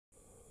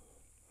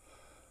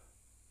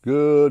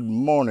Good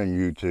morning,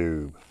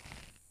 YouTube.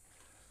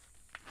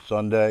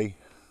 Sunday,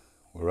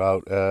 we're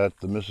out at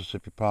the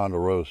Mississippi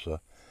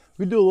Ponderosa.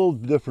 We do a little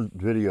different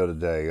video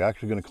today.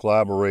 Actually going to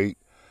collaborate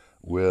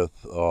with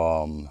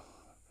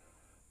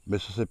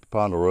Mississippi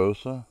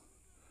Ponderosa,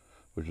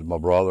 which is my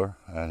brother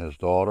and his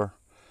daughter,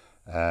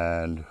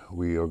 and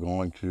we are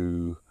going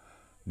to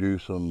do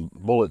some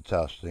bullet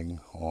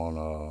testing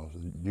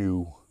on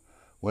new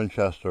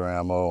Winchester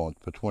ammo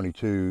for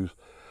 22s.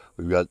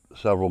 We've got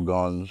several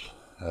guns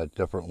at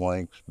different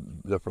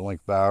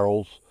length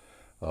barrels,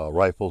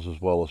 rifles as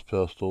well as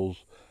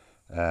pistols,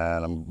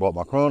 and I brought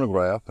my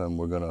chronograph and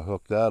we're going to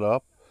hook that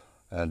up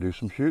and do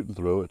some shooting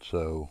through it.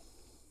 So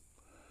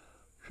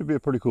should be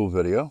a pretty cool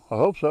video. I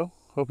hope so.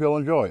 Hope y'all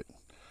enjoy it.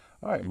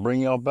 All right,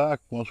 bring y'all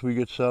back once we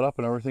get set up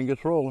and everything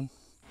gets rolling.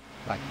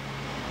 Bye.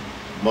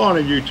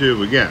 Morning,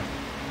 YouTube again.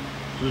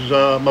 This is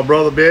my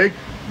brother Big,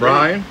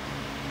 Brian.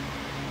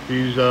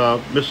 He's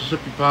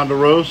Mississippi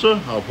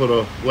Ponderosa. I'll put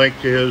a link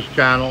to his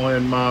channel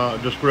in my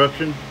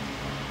description.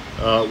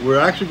 We're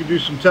actually going to do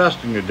some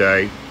testing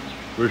today.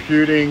 We're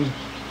shooting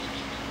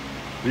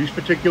these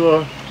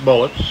particular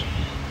bullets,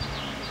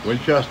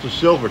 Winchester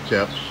silver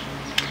tips.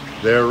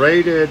 They're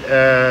rated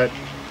at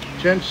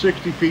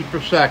 1060 feet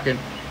per second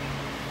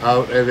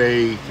out of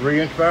a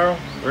 3-inch barrel?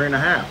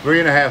 3.5.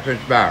 3.5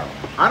 inch barrel.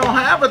 I don't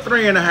have a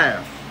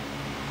 3.5.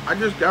 I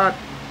just got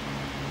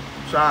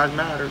size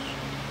matters.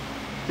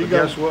 But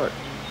guess what?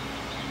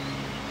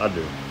 I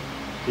do.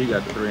 He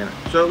got the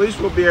 3.5. So at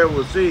least we'll be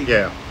able to see.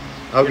 Yeah.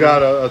 I've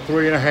got a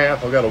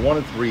 3.5. I've got a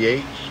 1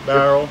 3/8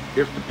 barrel.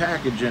 If the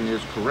packaging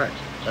is correct.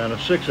 And a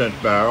 6-inch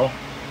barrel.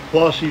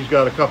 Plus he's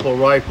got a couple of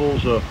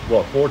rifles of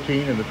what,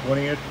 14 and the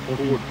 20-inch?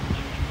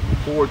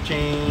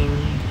 14,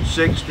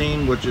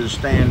 16, which is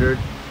standard,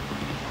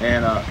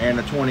 and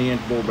a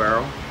 20-inch bull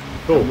barrel.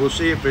 Cool. And we'll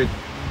see if it.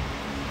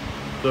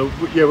 So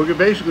yeah, we can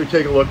basically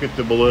take a look at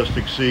the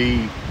ballistic,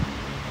 see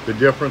the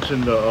difference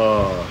in the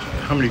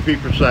how many feet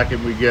per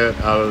second we get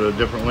out of the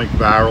different length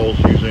barrels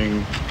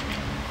using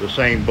the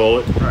same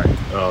bullet. Right.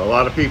 A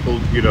lot of people,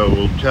 you know,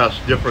 will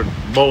test different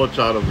bullets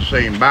out of the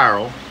same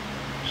barrel,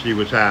 see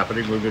what's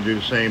happening. We're going to do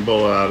the same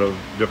bullet out of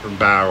different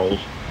barrels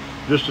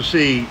just to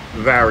see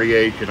the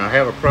variation. I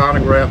have a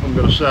chronograph I'm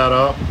going to set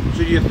up.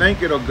 So you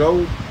think it'll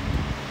go,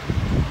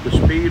 the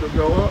speed will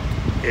go up?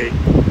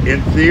 In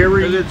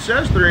theory. Because it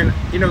says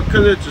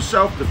because it's a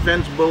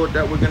self-defense bullet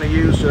that we're going to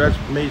use, so that's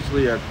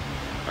basically a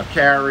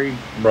carry.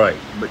 Right.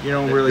 But you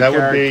don't really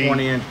carry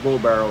 20-inch bull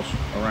barrels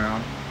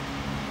around.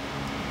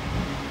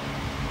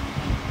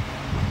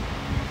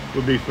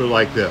 Would be for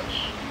like this.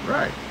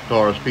 Right.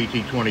 Taurus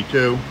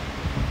PT22.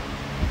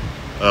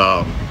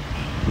 Yeah,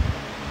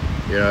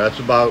 that's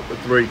about a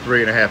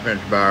 3.5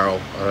 inch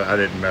barrel. I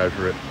didn't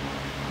measure it,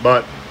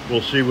 but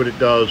we'll see what it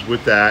does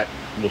with that.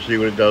 We'll see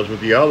what it does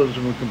with the others,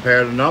 and we'll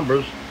compare the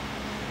numbers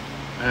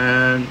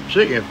and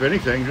see if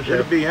anything. Just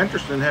it'll be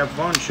interesting. Have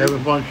fun shooting.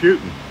 Having fun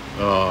shooting.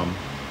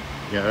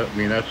 Yeah, I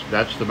mean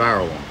that's the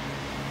barrel one.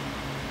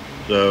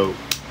 So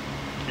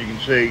you can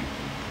see,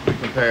 we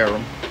compare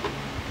them.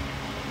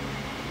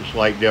 The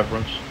slight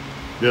difference.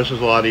 This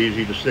is a lot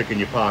easier to stick in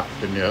your pocket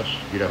than this.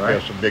 You'd have to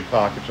have some big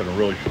pockets and a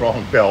really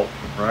strong belt.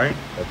 Right.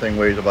 That thing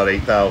weighs about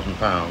 8,000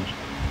 pounds.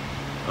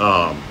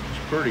 It's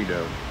pretty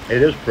though.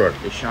 It is pretty.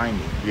 It's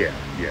shiny. Yeah,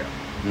 yeah.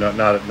 No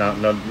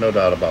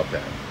doubt about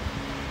that.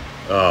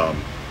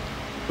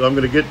 So I'm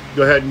going to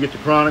go ahead and get the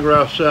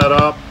chronograph set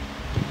up.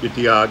 Get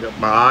the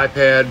my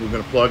iPad. We're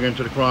going to plug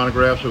into the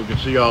chronograph so we can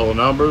see all the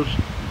numbers,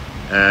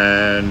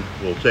 and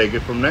we'll take it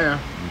from there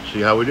and see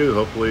how we do.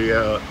 Hopefully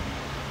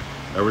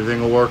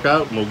everything will work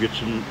out and we'll get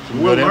some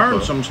we'll good learn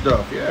info. some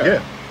stuff.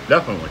 Yeah,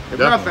 definitely. If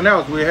nothing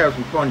else, we have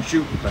some fun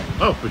shooting things.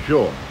 Oh, for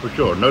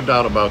sure, no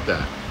doubt about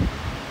that.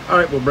 All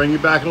right, we'll bring you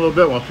back in a little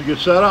bit once we get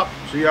set up.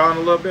 See y'all in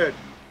a little bit.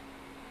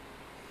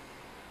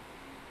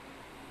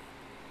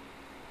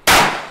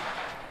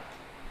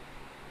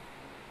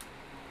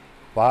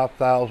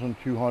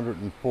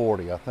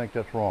 $5,240. I think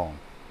that's wrong.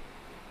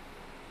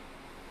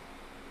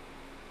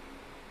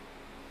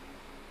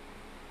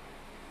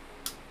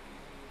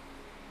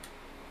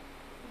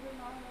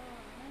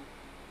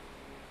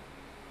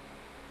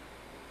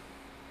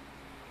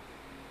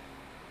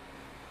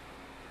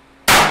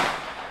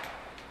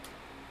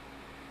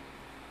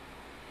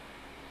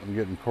 I'm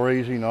getting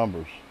crazy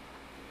numbers.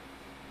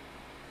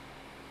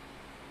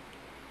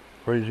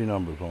 Crazy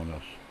numbers on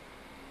this.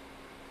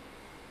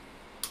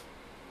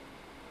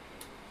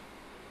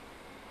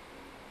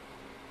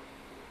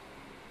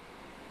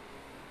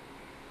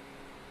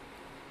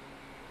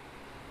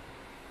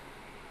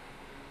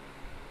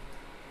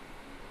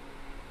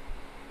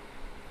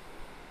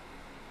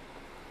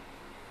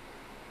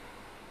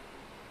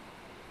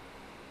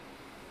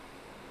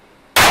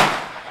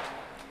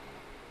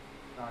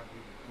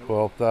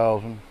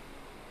 $12,000.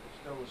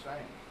 Still the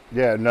same.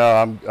 Yeah,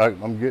 no,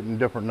 I'm getting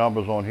different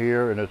numbers on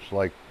here, and it's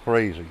like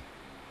crazy.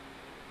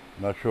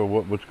 Not sure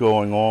what's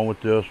going on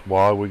with this.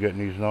 Why we're getting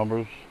these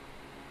numbers.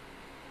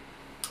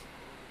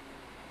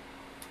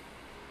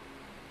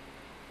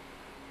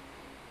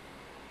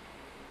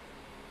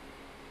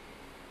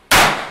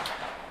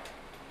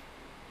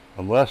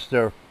 unless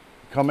they're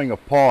coming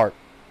apart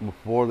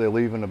before they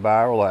leave in the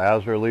barrel or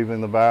as they're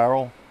leaving the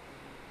barrel,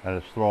 and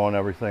it's throwing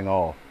everything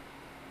off.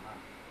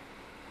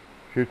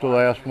 Shoot the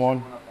last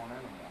one.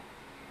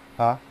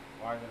 Huh?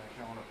 Why isn't it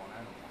showing up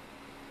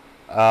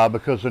on N1?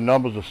 Because the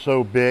numbers are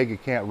so big,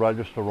 it can't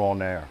register on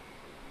there.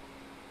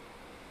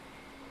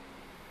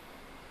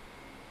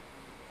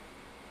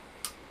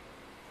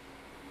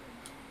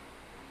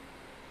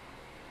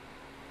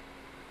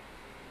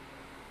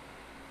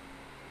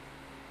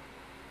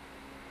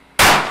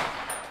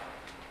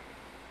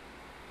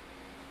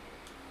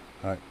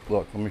 All right,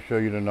 look, let me show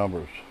you the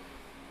numbers.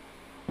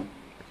 I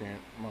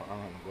can't. I don't have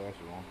my glasses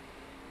on.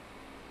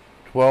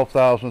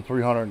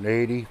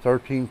 12,380,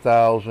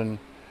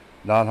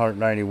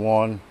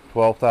 13,991,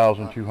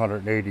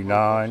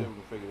 12,289,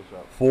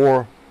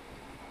 4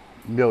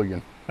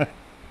 million.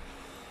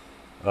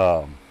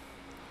 So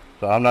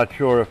I'm not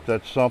sure if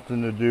that's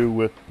something to do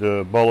with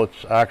the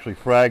bullets actually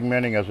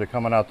fragmenting as they're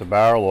coming out the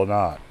barrel or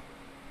not.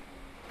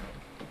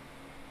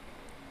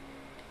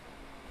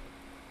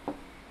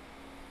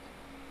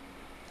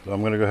 So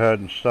I'm going to go ahead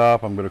and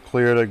stop. I'm going to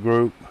clear that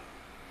group.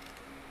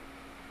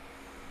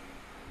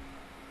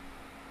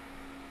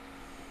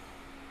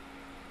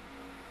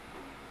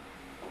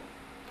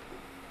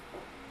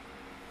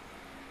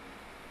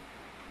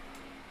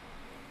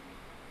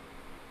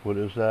 What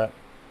is that?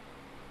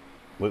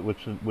 Which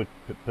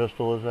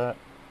pistol is that?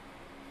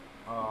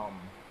 A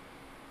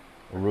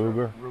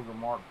Ruger? Ruger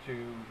Mark II.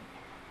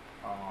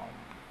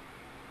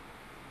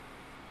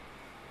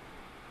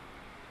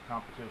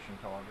 Competition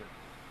target.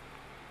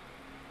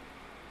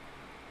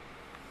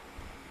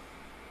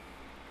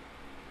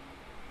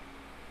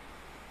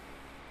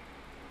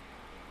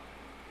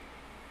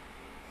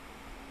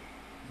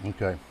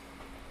 Okay.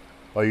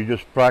 Are you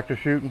just practice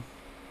shooting?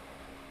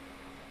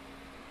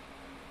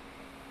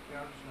 Yeah,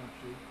 I'm just gonna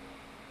shoot.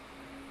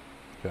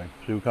 Okay.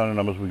 See what kind of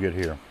numbers we get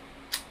here.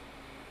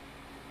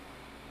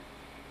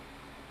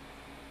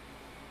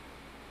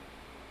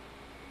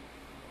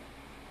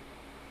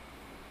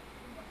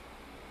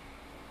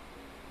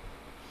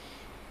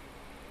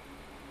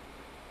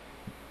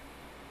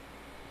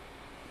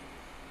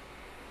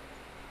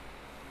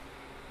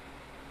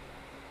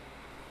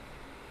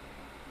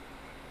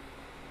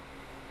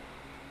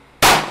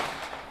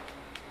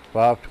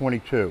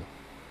 .522,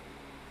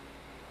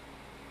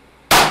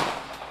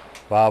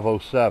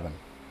 507,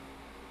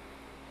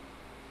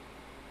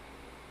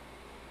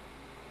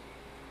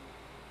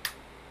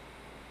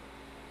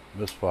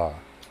 misfire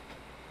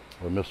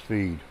or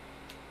misfeed.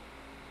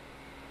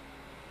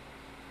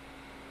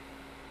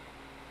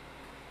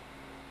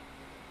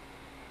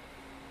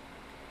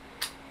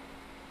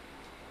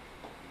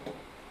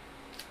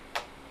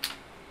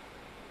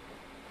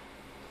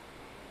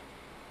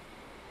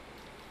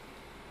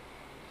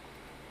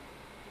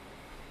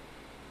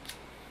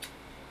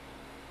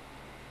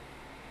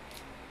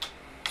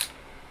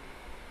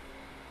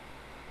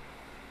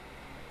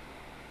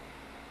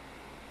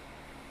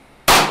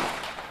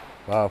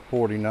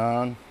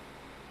 .549. Is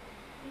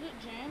it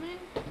jamming?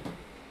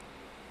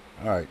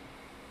 All right.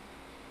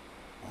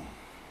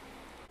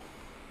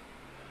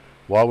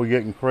 While we're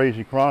getting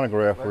crazy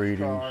chronograph Let's readings,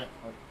 try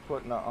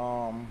putting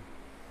a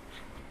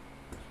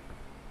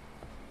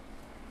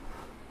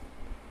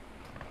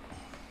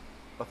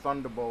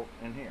Thunderbolt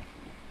in here.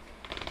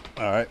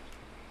 all right.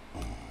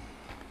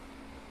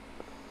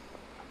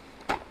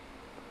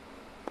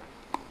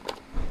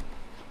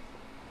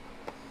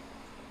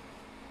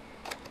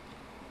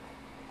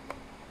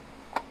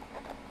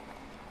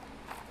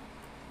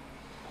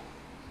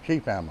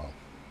 Cheap ammo.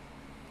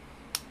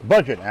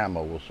 Budget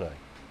ammo, we'll say.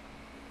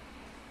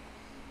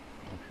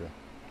 Okay.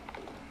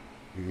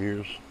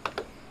 Ears.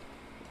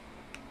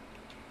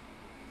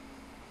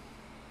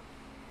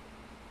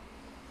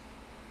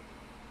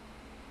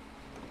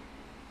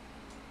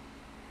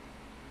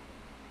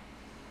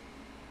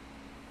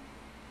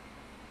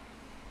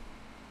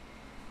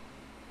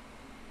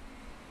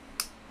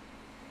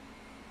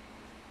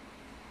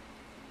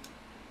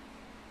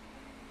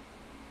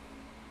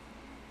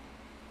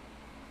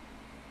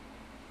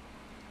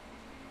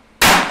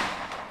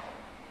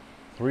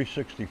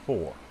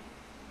 .364.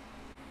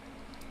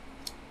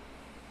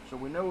 So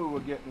we knew we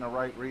were getting the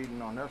right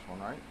reading on this one,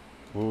 right?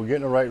 We were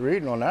getting the right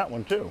reading on that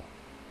one too.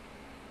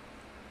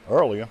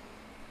 Earlier.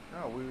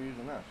 No, we were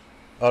using this.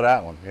 Oh,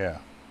 that one, yeah.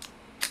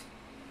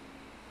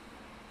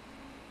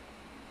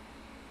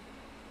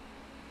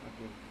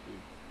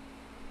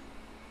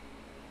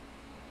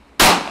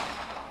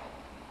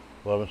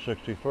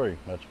 .1163.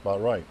 That's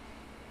about right.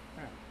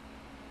 Yeah.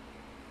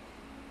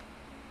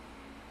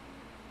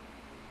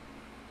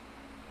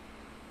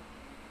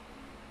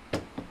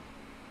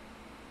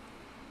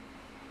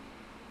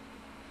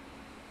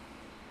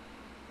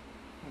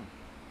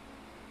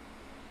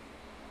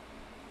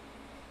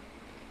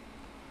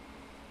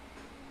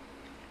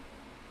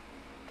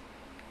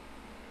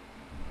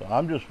 So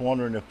I'm just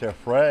wondering if they're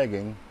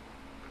fragging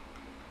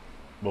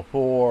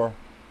before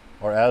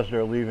or as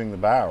they're leaving the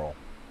barrel.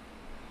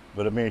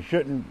 But I mean, it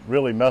shouldn't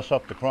really mess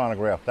up the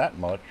chronograph that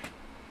much.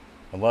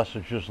 unless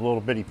it's just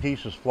little bitty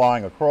pieces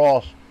flying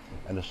across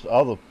and this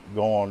other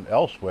going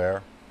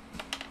elsewhere.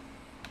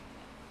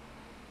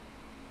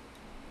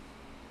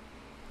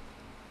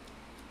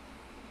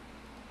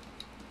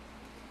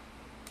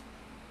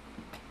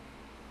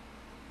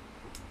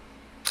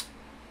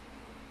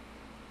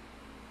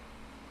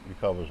 Your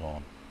cover's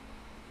on.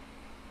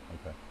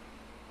 Okay.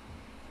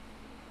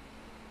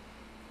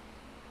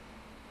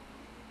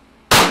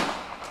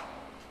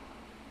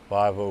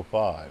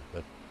 505.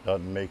 That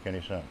doesn't make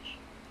any sense.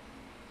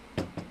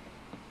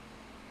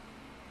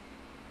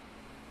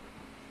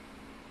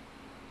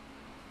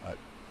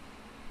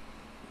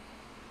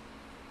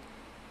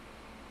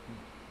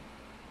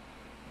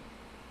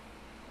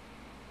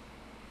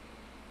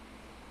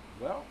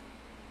 Well,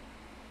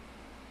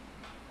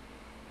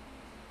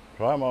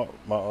 Try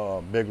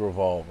my big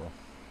revolver.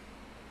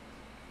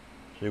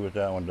 See what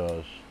that one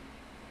does.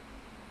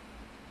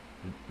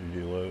 Did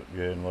you load?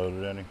 You hadn't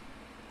loaded any?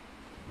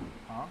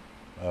 huh?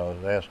 I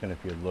was asking if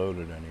you had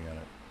loaded any in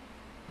it.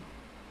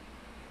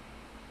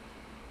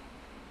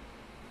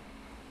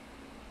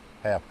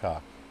 Half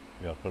cock.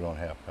 You gotta put it on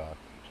half cock.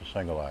 It's a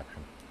single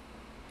action.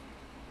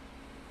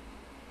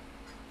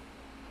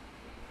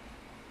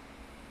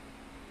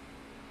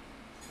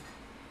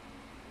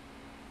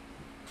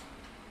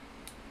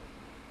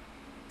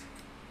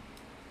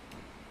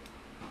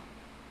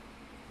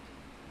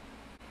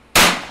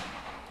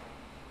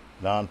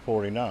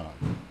 $9.49.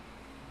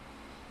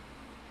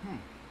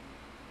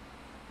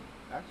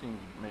 That seems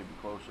maybe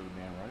closer to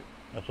being right.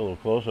 That's a little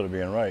closer to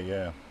being right,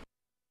 yeah.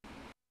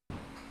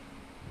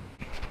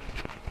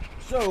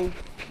 So,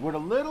 with a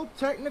little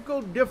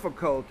technical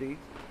difficulty,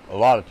 A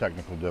lot of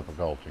technical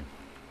difficulty.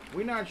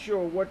 we're not sure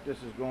what this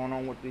is going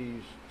on with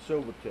these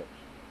silver tips,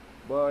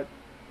 but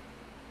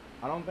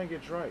I don't think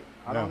it's right.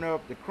 I don't know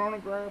if the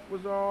chronograph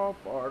was off,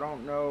 or I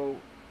don't know,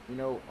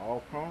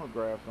 all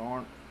chronographs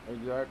aren't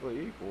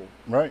exactly equal.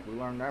 Right. We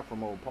learned that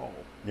from old Paul.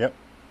 Yep.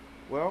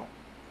 Well,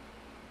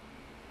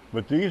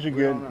 But these are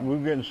we're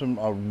getting some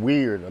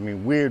weird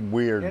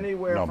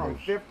anywhere numbers. from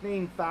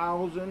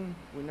 15,000,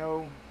 we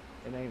know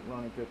it ain't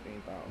running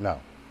 15,000. No.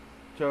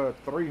 To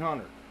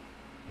 300.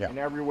 Yeah. And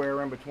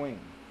everywhere in between.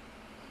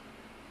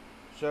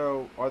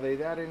 So, are they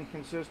that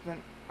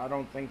inconsistent? I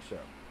don't think so.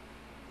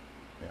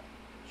 Yeah.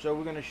 So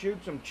we're going to shoot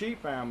some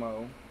cheap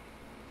ammo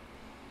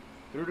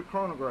through the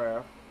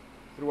chronograph,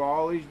 through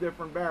all these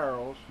different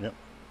barrels. Yep.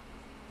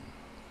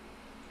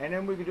 And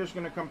then we're just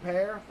going to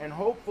compare, and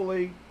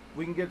hopefully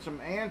we can get some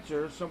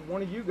answers.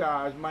 One of you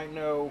guys might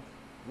know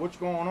what's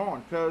going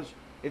on, because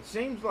it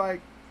seems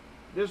like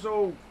this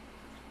old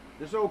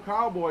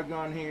cowboy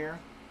gun here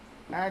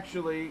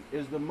actually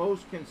is the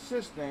most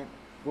consistent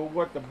with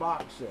what the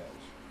box says.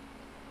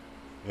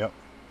 Yep.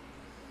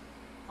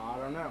 I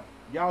don't know.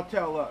 Y'all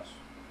tell us.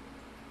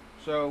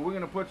 So we're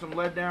going to put some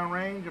lead down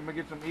range. I'm going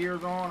to get some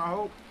ears on, I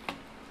hope.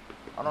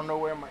 I don't know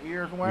where my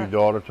ears went.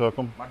 Your daughter took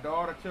them? My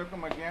daughter took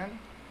them again.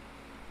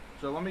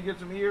 So let me get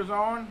some ears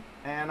on,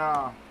 and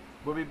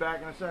we'll be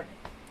back in a second.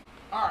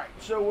 All right,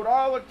 so with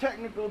all the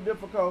technical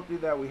difficulty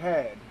that we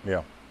had,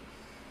 Yeah.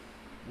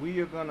 we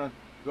are going to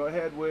go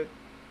ahead with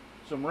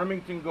some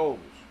Remington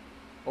Golds.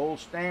 Old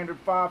standard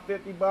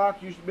 550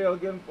 box. Used to be able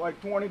to get them for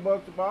like 20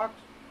 bucks a box.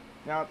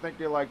 Now I think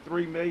they're like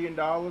 $3 million,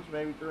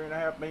 maybe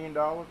 $3.5 million.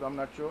 I'm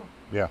not sure.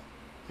 Yeah.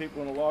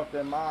 People have lost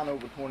their mind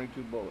over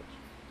 22 bullets.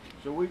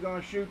 So we're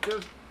going to shoot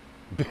this.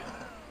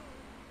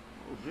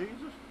 Oh,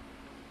 Jesus.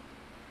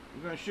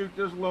 We're going to shoot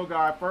this little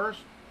guy first.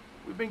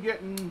 We've been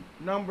getting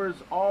numbers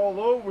all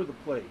over the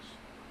place.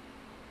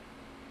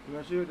 We're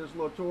going to see what this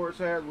little Taurus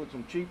has with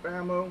some cheap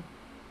ammo,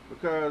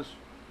 because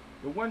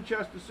the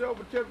Winchester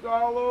silver tips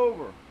all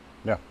over.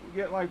 Yeah. We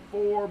get like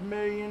 4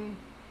 million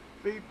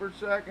feet per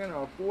second,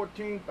 or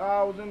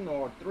 14,000,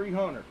 or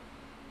 300.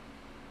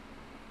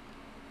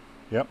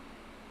 Yep.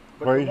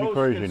 But Crazy, the most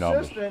crazy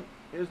numbers. consistent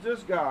is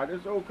this guy.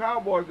 This old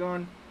cowboy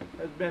gun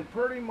has been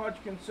pretty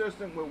much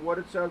consistent with what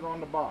it says on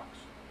the box.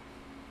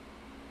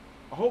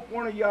 I hope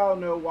one of y'all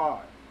know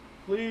why.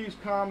 Please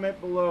comment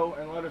below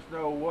and let us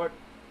know what,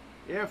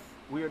 if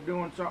we are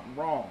doing something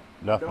wrong.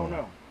 Definitely. Don't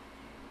know.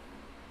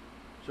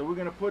 So we're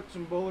going to put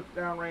some bullets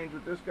downrange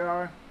with this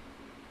guy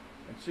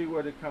and see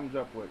what it comes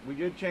up with. We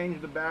did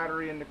change the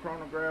battery in the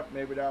chronograph.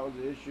 Maybe that was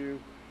the issue.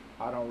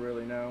 I don't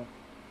really know.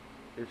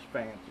 It's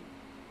fancy.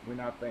 We're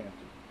not fancy.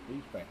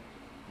 He's fancy.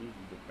 He's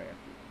the fancy.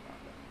 Not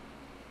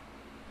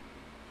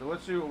fancy. So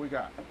let's see what we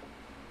got.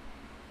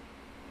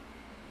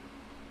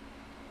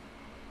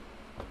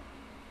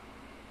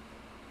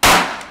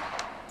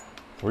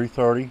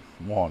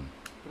 $331.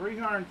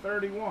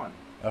 331.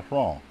 That's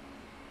wrong.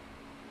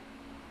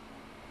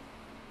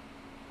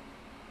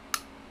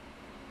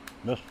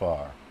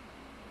 Misfire.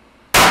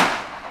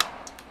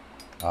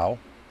 Ow.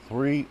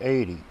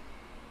 380.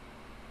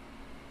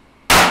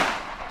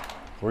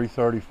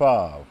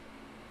 335.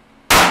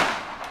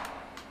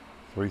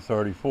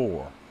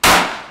 334.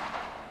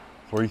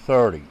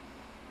 330.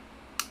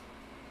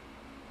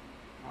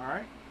 All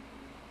right.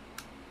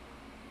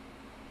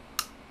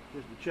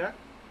 Just a check.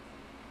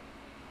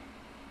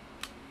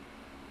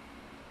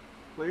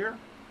 Clear.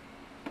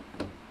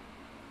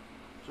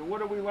 So what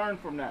do we learn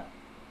from that?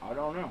 I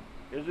don't know.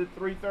 Is it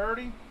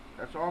 330?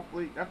 That's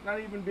awfully, that's not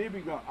even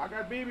BB gun. I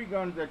got BB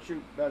guns that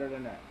shoot better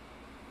than that.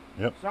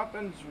 Yep.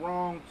 Something's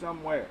wrong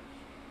somewhere.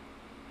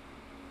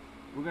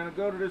 We're gonna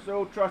go to this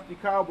old trusty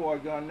cowboy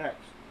gun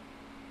next.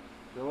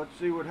 So let's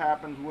see what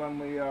happens when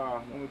we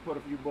put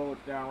a few bullets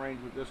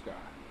downrange with this guy.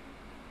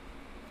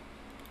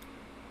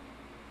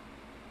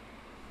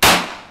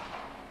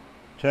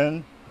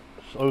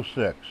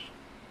 .10.06,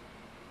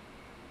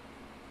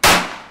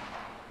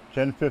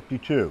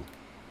 10.52,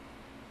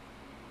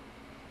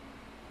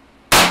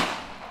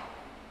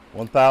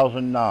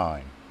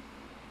 1009,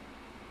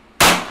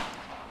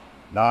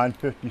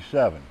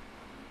 9.57.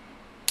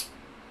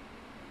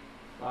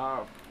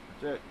 That's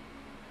it.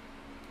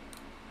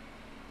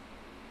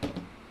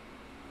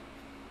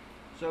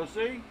 So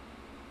see,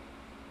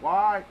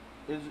 why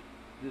is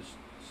this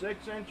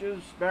 6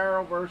 inches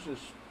barrel versus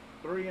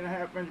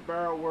 3.5 inch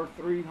barrel worth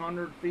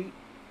 300 feet?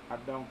 I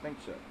don't think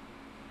so.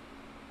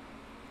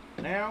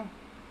 Now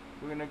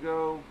we're gonna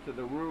go to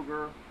the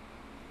Ruger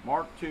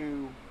Mark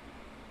II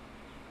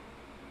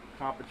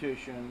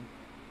competition.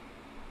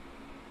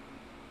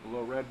 A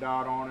little red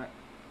dot on it.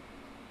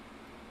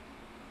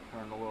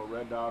 Turn the little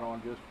red dot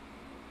on just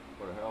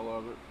for the hell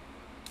of it.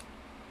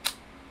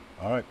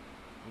 All right.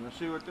 I'm gonna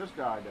see what this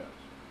guy does.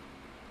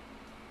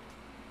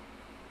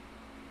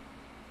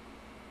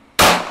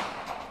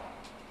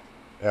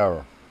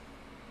 Error.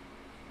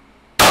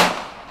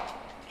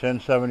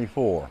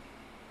 1074,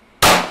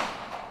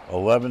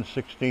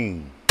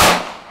 1116,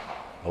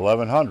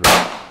 1100,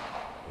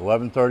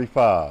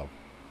 1135.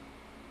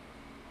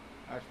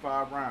 That's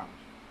 5 rounds.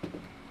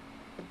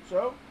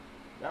 So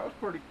that was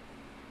pretty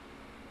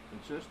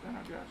consistent,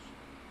 I guess.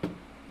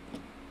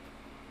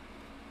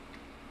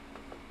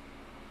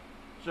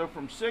 So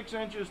from 6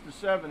 inches to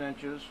 7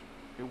 inches,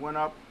 it went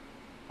up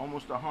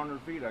almost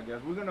 100 feet, I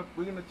guess. We're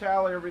gonna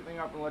tally everything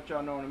up and let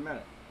y'all know in a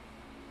minute.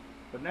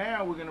 But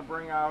now we're gonna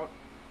bring out.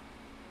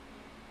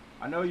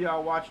 I know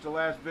y'all watched the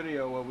last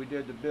video where we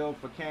did the build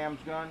for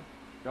Cam's gun.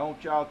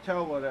 Don't y'all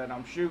tell her that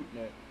I'm shooting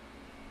it,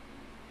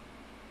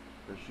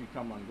 because she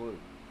come unglued.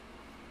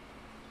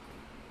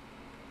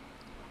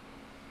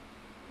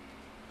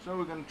 So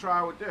we're gonna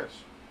try with this.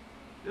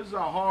 This is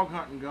a hog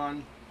hunting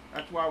gun.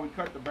 That's why we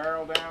cut the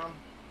barrel down.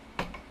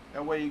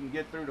 That way you can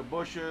get through the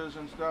bushes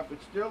and stuff.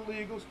 It's still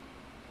legal.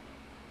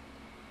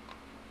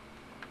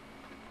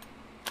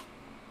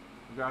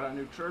 We got a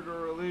new trigger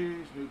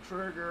release, new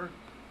trigger,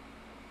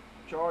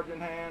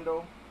 charging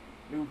handle,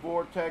 new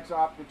vortex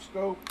optic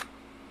scope.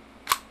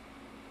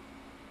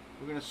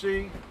 We're gonna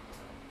see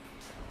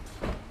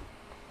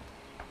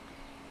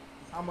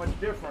how much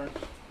difference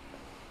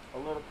a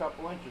little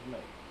couple inches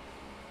make.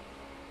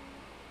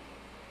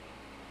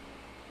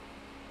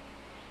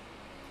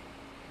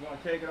 We're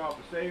gonna take it off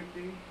the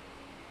safety.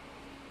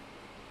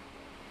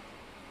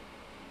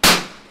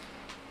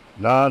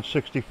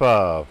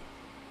 965,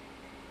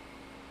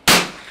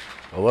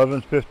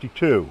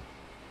 1152,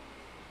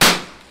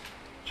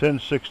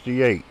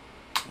 1068.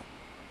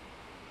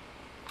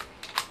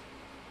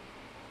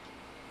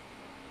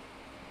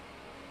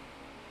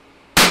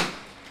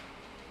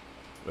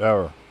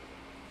 Error.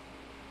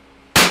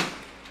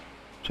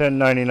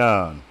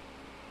 1099.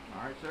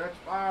 All right, so that's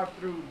 5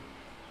 through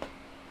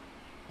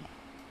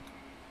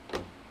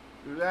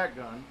that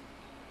gun.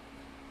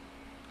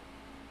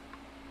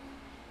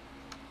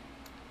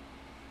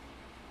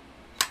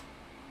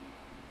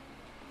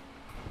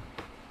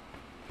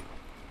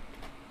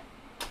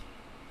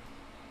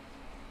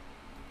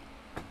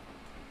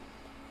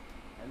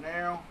 And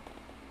now,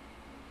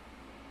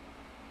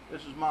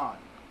 this is mine.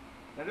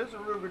 Now this is a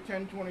Ruger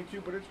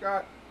 1022, but it's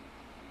got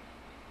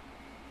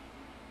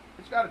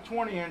a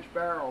 20-inch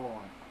barrel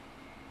on it.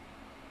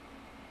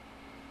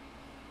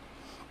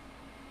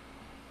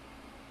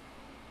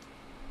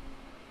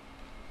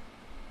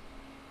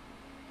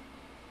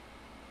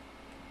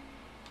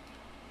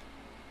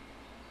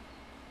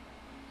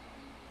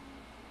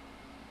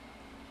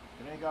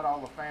 It ain't got all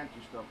the fancy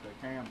stuff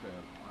that Cam's has on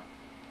it.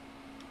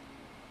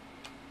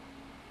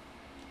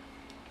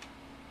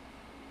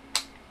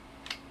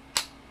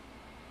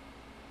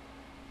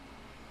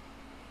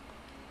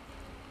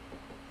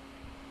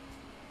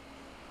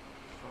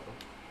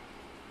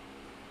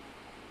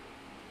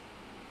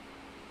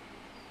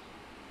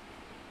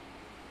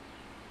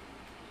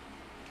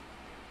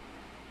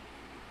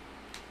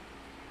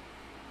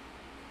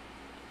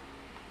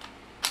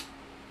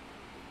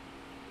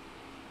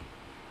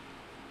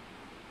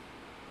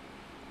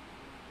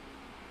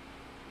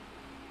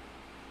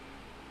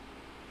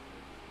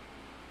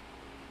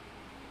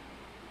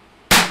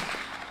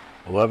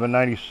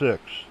 $11.96.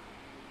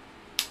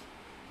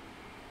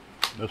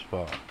 This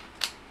far.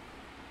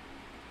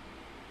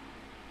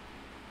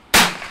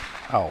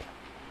 Ow.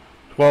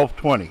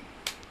 $12.20.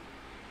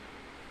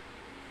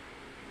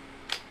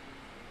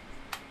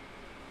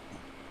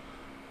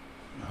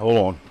 Hold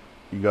on.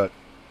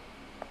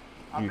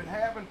 I've been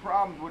having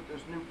problems with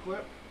this new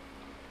clip.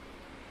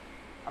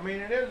 I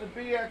mean, it is a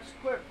BX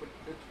clip, but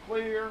it's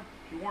clear.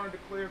 She wanted a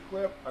clear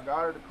clip. I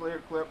got her the clear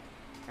clip.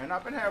 and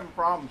I've been having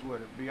problems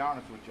with it, to be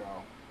honest with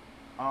y'all.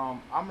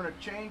 I'm going to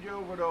change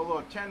over to a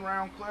little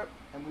 10-round clip,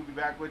 and we'll be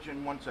back with you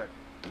in 1 second.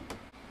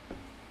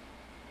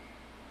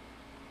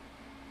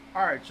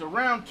 Alright, so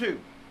round 2.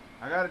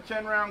 I got a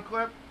 10-round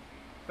clip,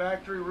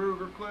 factory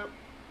Ruger clip.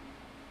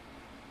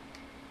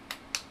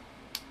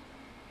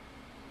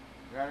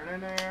 Got it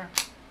in there.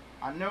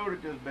 I know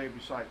that this baby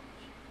cycles.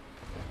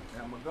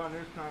 Now my gun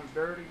is kind of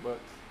dirty, but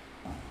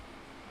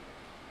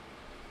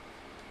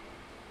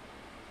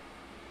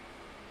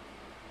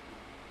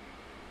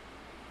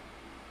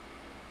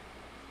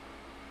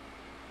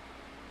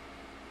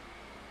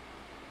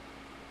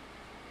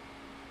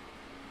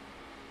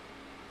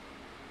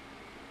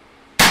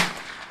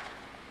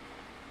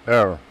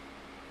Error.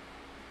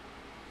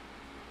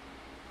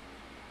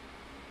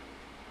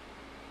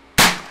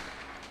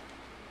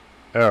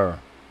 Error.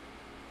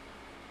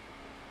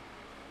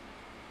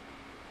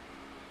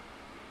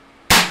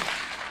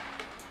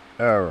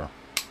 Error.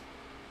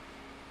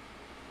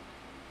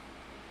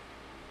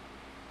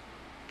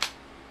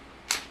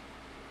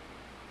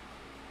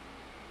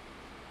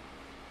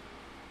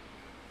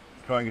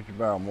 Try and get your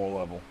barrel more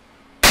level.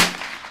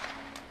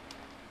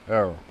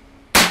 Error.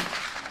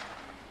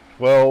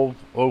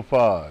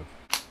 12:05.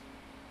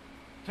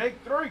 take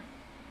 3.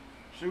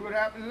 See what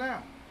happens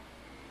now.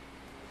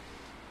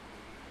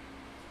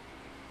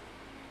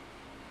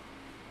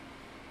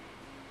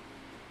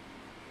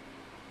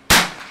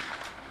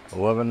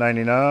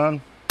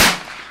 $11.99,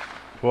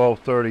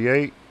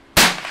 $12.38,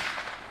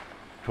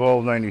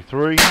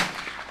 $12.93,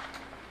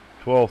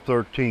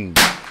 $12.13,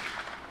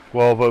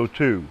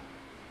 $12.02.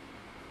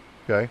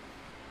 Okay.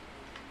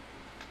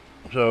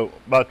 So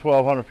about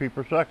 1,200 feet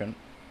per second.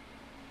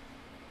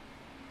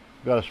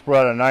 Got a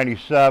spread of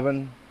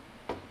 97.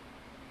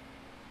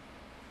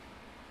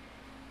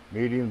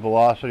 Median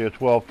velocity of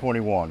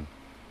 1221.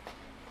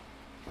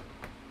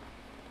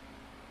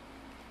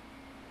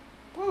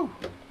 Whew.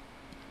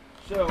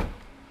 So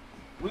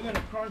we're going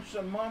to crunch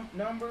some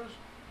numbers,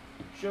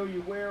 show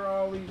you where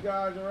all these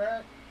guys are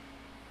at,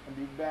 and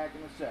be back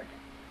in a second.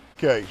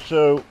 Okay,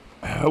 so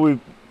we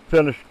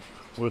finished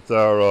with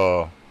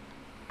our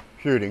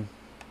shooting,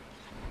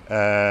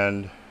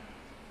 and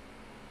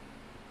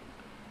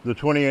the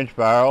 20-inch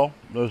barrel,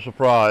 no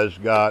surprise,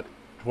 got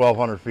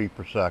 1,200 feet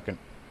per second.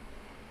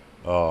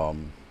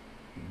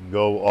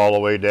 Go all the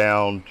way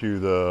down to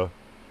the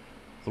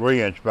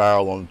 3-inch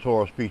barrel on the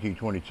Taurus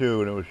PT-22,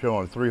 and it was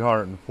showing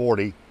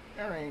 343,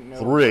 There ain't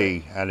no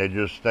way. and it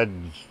just that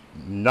does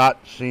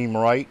not seem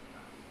right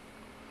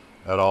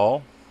at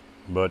all.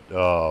 But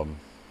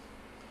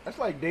That's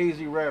like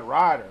Daisy Red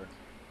Ryder,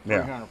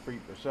 Yeah. 300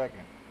 feet per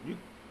second.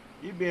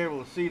 You'd be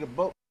able to see the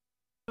bullet.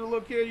 As a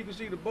little kid, you can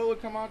see the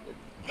bullet come out the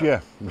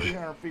yeah,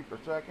 300 feet per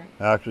second.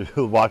 actually,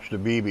 watch the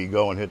BB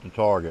go and hit the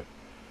target.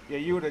 Yeah,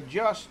 you would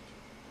adjust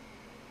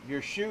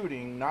your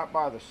shooting not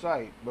by the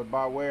sight, but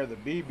by where the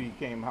BB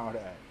came out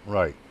at.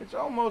 Right. It's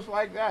almost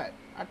like that.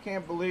 I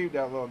can't believe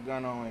that little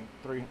gun only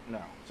 3.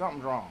 No,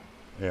 something's wrong.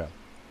 Yeah.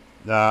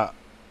 Now,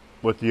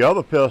 with the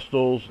other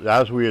pistols,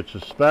 as we had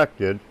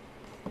suspected,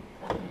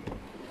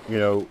 you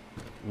know,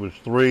 was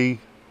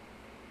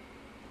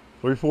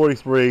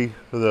 343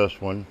 for this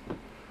one.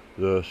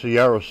 The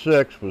Sierra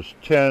 6 was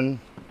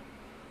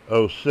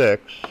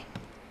 1006.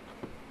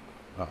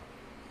 Oh,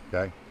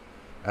 okay.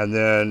 And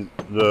then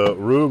the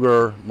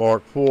Ruger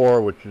Mark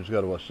IV, which has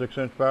got a what,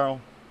 6-inch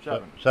barrel?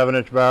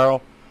 7-inch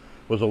barrel,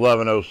 was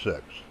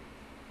 1106.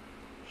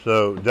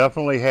 So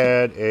definitely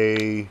had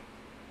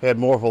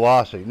more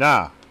velocity.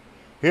 Now,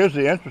 here's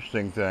the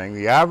interesting thing.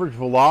 The average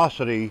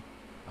velocity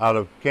out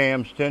of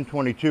Cam's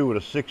 1022 with a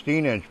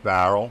 16-inch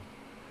barrel,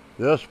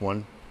 this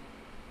one,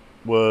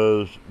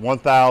 was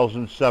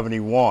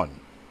 1,071.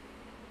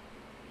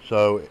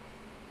 So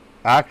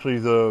actually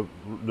the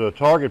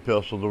target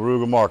pistol, the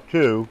Ruger Mark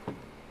II,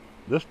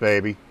 this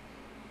baby,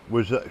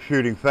 was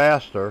shooting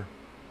faster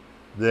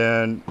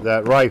than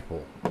that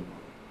rifle.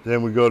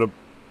 Then we go to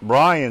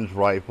Brian's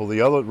rifle,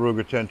 the other Ruger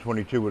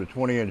 1022 with a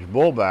 20-inch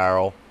bull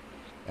barrel,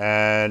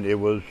 and it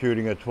was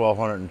shooting at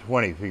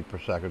 1,220 feet per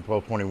second,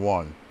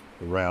 1,221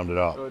 to round it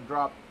up. So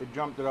it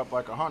jumped it up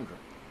like 100.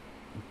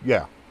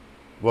 Yeah.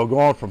 Well,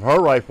 going from her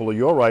rifle to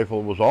your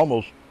rifle was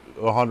almost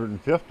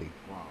 150.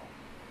 Wow.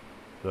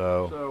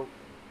 So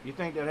you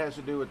think that has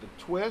to do with the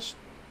twist?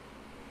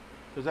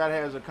 Because that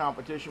has a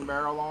competition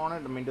barrel on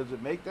it. I mean, does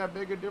it make that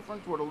big a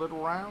difference with a little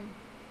round?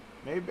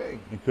 Maybe.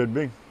 it could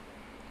be.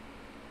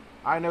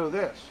 I know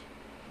this.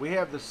 We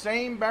have the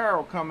same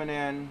barrel coming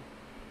in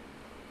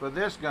for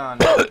this gun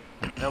that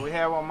we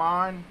have on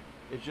mine.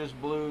 It's just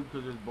blue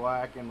because it's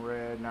black and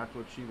red, and that's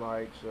what she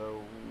likes,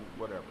 so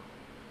whatever.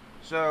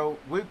 So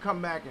we'll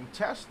come back and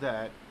test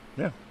that.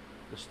 Yeah.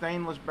 The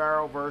stainless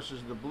barrel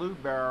versus the blue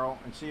barrel,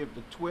 and see if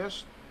the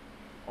twist,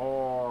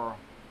 or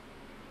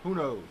who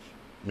knows.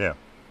 Yeah.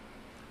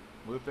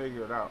 We'll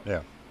figure it out.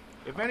 Yeah.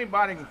 If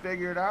anybody can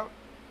figure it out,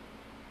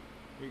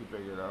 he can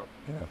figure it out.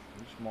 Yeah.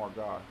 He's a smart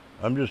guy.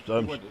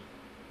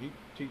 He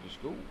teaches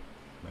school.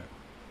 Yeah.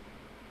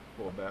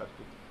 Poor bastard.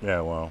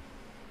 Yeah, well,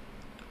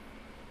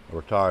 I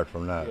retired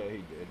from that. Yeah, he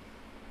did.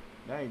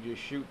 Now you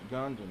just shoot the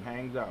guns and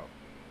hangs out.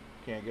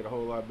 Can't get a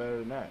whole lot better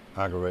than that.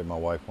 Aggravate my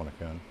wife when I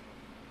can.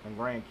 And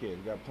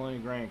grandkids, got plenty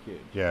of grandkids.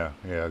 Yeah,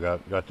 I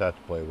got that to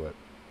play with.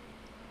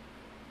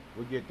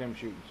 We'll get them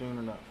shooting soon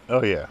enough.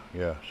 Oh yeah.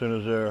 As soon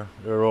as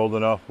they're old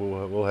enough,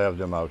 we'll have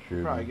them out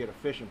shooting. Probably get a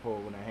fishing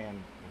pole in their hand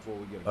before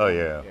we get a gun. Oh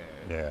yeah.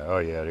 Oh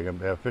yeah. They're gonna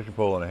have a fishing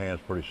pole in their hands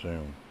pretty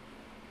soon.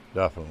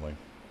 Definitely.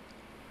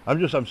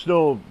 I'm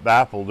still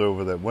baffled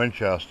over that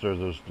Winchester.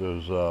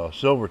 Those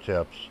silver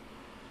tips.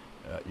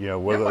 You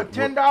know, they're like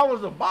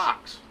 $10 a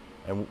box.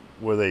 And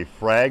were they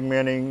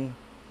fragmenting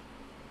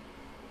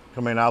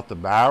coming out the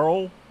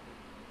barrel?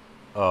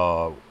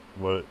 Or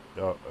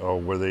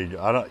were they?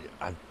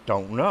 I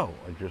don't know.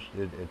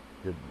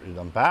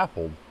 I'm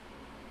baffled.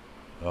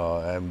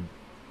 And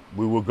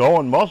we were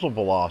going muzzle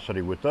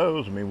velocity with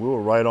those. I mean, we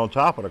were right on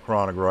top of the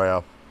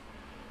chronograph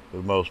for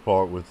the most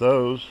part with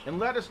those. And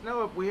let us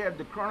know if we had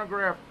the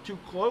chronograph too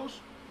close.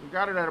 We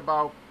got it at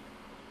about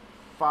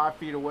 5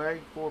 feet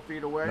away, 4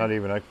 feet away. Not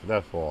even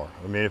that far.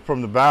 I mean,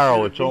 from the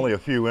barrel, it's only a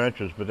few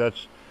inches, but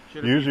that's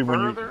usually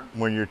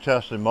when you're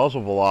testing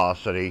muzzle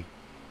velocity.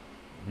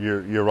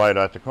 You're right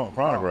at the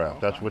chronograph. Oh, okay.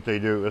 That's what they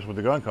do. That's what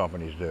the gun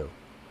companies do.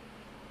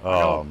 I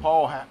know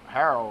Paul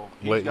Harrell,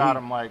 he's got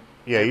them like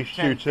he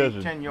shoots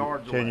his 10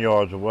 yards away. 10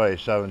 yards away,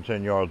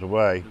 10 yards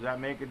away. Does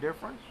that make a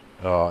difference?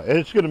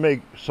 It's going to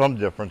make some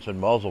difference in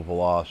muzzle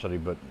velocity,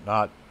 but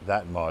not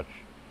that much.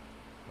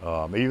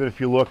 Even if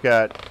you look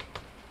at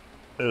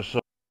this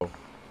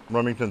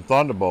Remington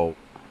Thunderbolt,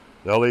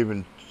 they'll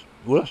even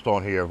list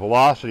on here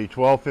velocity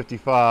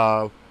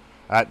 1255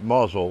 at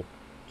muzzle,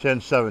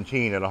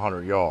 1017 at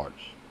 100 yards.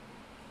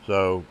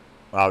 So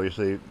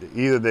obviously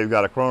either they've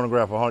got a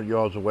chronograph 100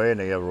 yards away and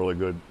they have a really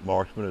good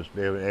marksman that's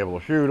being able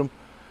to shoot them,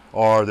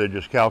 or they're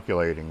just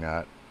calculating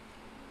that.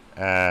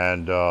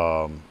 And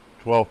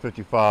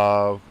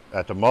 1255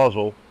 at the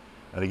muzzle,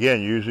 and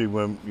again, usually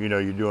when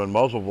you're doing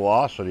muzzle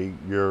velocity,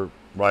 you're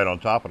right on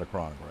top of the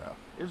chronograph.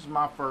 This is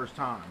my first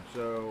time,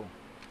 so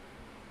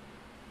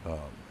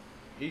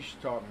he's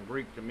talking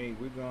Greek to me.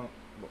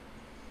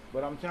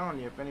 But I'm telling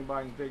you, if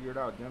anybody can figure it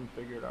out, them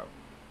figure it out.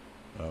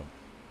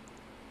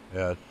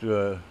 Yeah,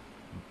 it's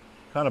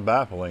kind of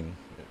baffling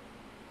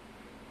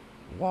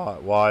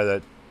why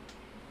that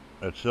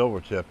silver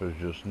tip is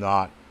just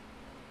not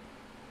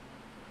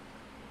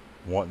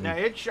wanting. Now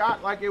it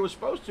shot like it was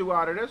supposed to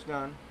out of this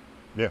gun.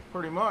 Yeah.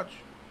 Pretty much.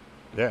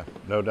 Yeah,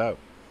 no doubt.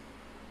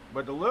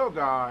 But the little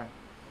guy,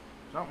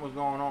 something was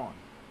going on.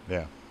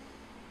 Yeah.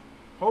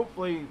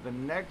 Hopefully the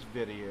next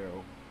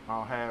video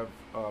I'll have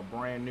a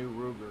brand new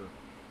Ruger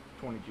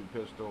 22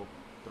 pistol,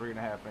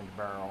 3.5-inch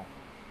barrel.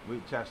 We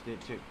test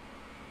it too.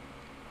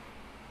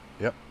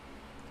 Yep.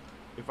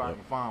 If I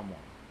can find one.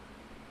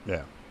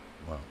 Yeah.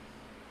 Well,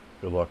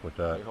 good luck with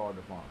that. It's hard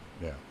to find.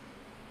 Yeah.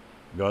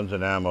 Guns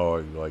and ammo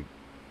are like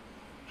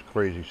it's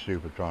crazy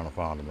stupid trying to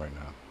find them right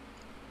now.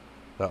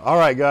 So, all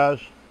right, guys.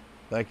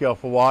 Thank y'all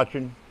for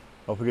watching.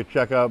 Don't forget to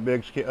check out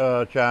Big's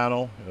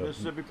channel.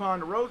 Mississippi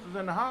Ponderosa's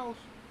in the house.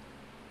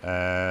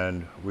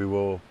 And we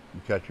will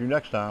catch you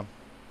next time.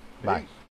 Bye. Peace.